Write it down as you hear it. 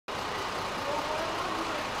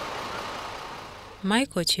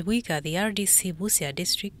Michael Chibuika, the RDC Busia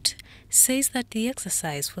district, says that the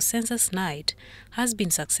exercise for census night has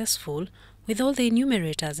been successful, with all the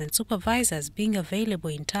enumerators and supervisors being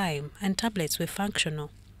available in time and tablets were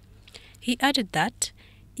functional. He added that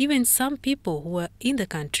even some people who were in the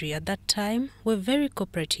country at that time were very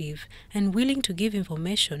cooperative and willing to give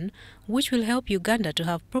information which will help Uganda to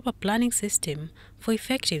have proper planning system for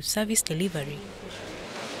effective service delivery.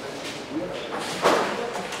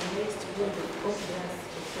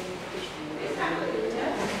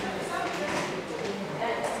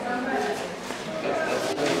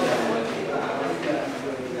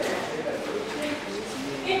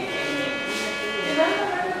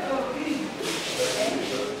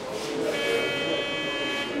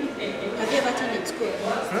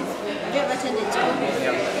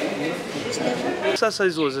 The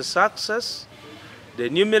exercise was a success. The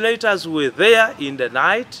enumerators were there in the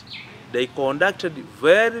night. They conducted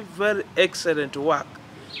very, very excellent work.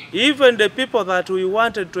 Even the people that we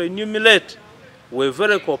wanted to enumerate were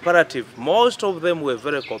very cooperative. Most of them were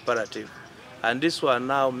very cooperative. And this one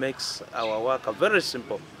now makes our work very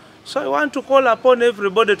simple. So I want to call upon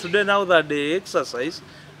everybody today, now that the exercise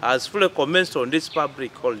has fully commenced on this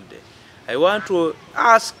public holiday. I want to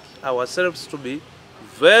ask ourselves to be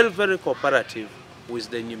very, very cooperative with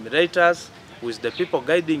the enumerators, with the people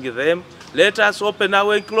guiding them. Let us open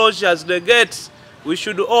our enclosures, the gates we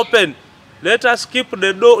should open. Let us keep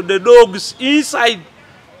the dogs inside,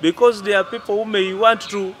 because there are people who may want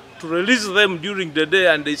to release them during the day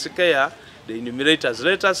and they scare the enumerators.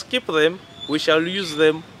 Let us keep them. We shall use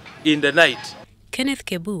them in the night. Kenneth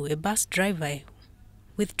Kebu, a bus driver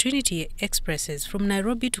with Trinity Expresses from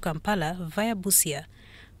Nairobi to Kampala via Busia,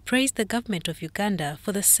 praised the government of Uganda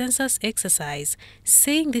for the census exercise,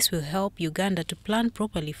 saying this will help Uganda to plan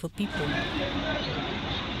properly for people.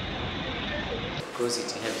 Because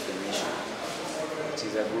it helps the nation. It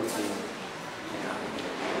is a good thing.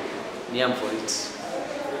 Name for it.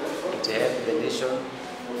 It helps the nation,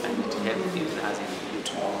 and it helps even as individual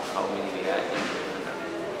to know how many we are in Uganda.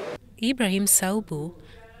 Ibrahim Saubu,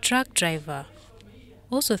 truck driver,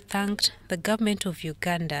 also thanked the government of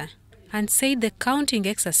Uganda and said the counting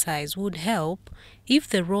exercise would help if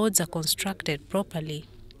the roads are constructed properly.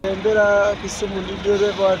 Uganda,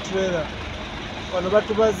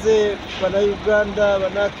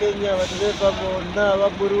 Kenya,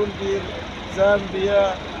 Burundi,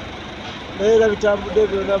 Zambia.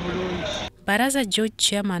 Baraza George,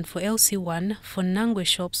 chairman for LC1 for Nangwe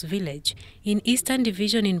Shops Village in Eastern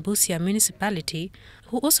Division in Busia Municipality,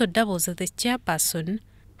 who also doubles as the chairperson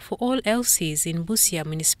for all LCs in Busia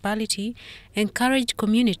Municipality, encouraged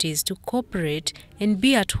communities to cooperate and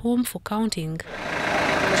be at home for counting.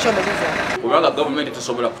 Kubanga government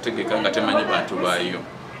tusobola kutegeka nga temanyi bantu baayo.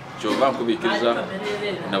 Kyova nkubikiriza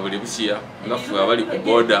na buli Busia nga ffe abali ku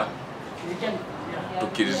border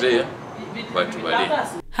tukirize bantu bali.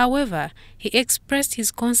 However, he expressed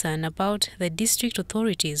his concern about the district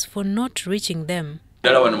authorities for not reaching them.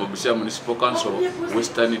 Dala wano mu Busia Municipal Council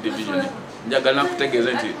Western Division njagala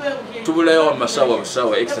kutegeeza nti tubulayo amasawa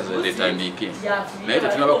busawa exercise etandike naye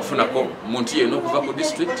tetunaba kufunako muntu yenna okuva ku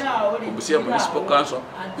district ku Busia Municipal Council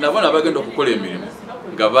nabona abagenda okukola emirimu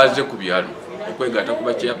nga baze ku byalo okwegatta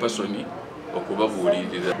kuba chairperson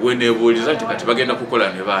okubabuuliriza weneebuuliza nti kati bagenda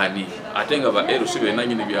kukola ne baani ate nga ba LC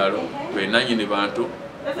benanyini byalo benanyini bantu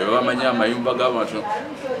bebamanya amayumba g'abantu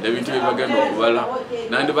n'ebintu bye bagenda okubala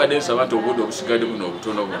nandibadde nsaba nti obudde obusigadde buno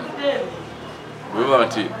obutono buno bweba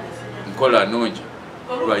nti nkola nnungi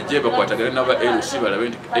lwajje bakwatagane n'aba LC balabe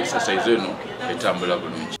nti exercise eno etambula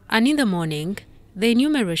bulungi. And in the morning, the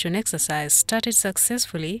enumeration exercise started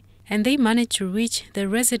successfully and they managed to reach the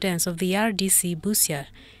residence of the RDC Busia,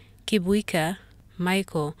 Chibuika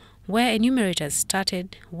Michael, where enumerators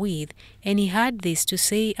started with, and he had this to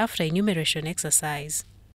say after enumeration exercise.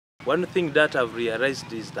 One thing that I've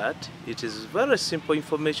realized is that it is very simple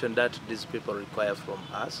information that these people require from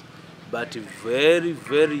us, but very,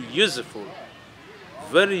 very useful.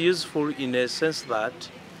 Very useful in a sense that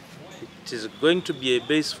it is going to be a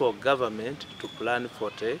base for government to plan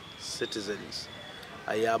for the citizens.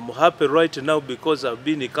 I am happy right now because I've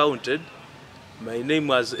been counted. My name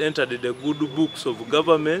has entered the good books of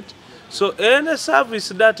government. So any service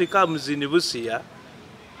that comes in Busia,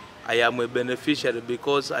 I am a beneficiary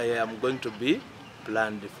because I am going to be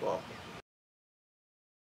planned for.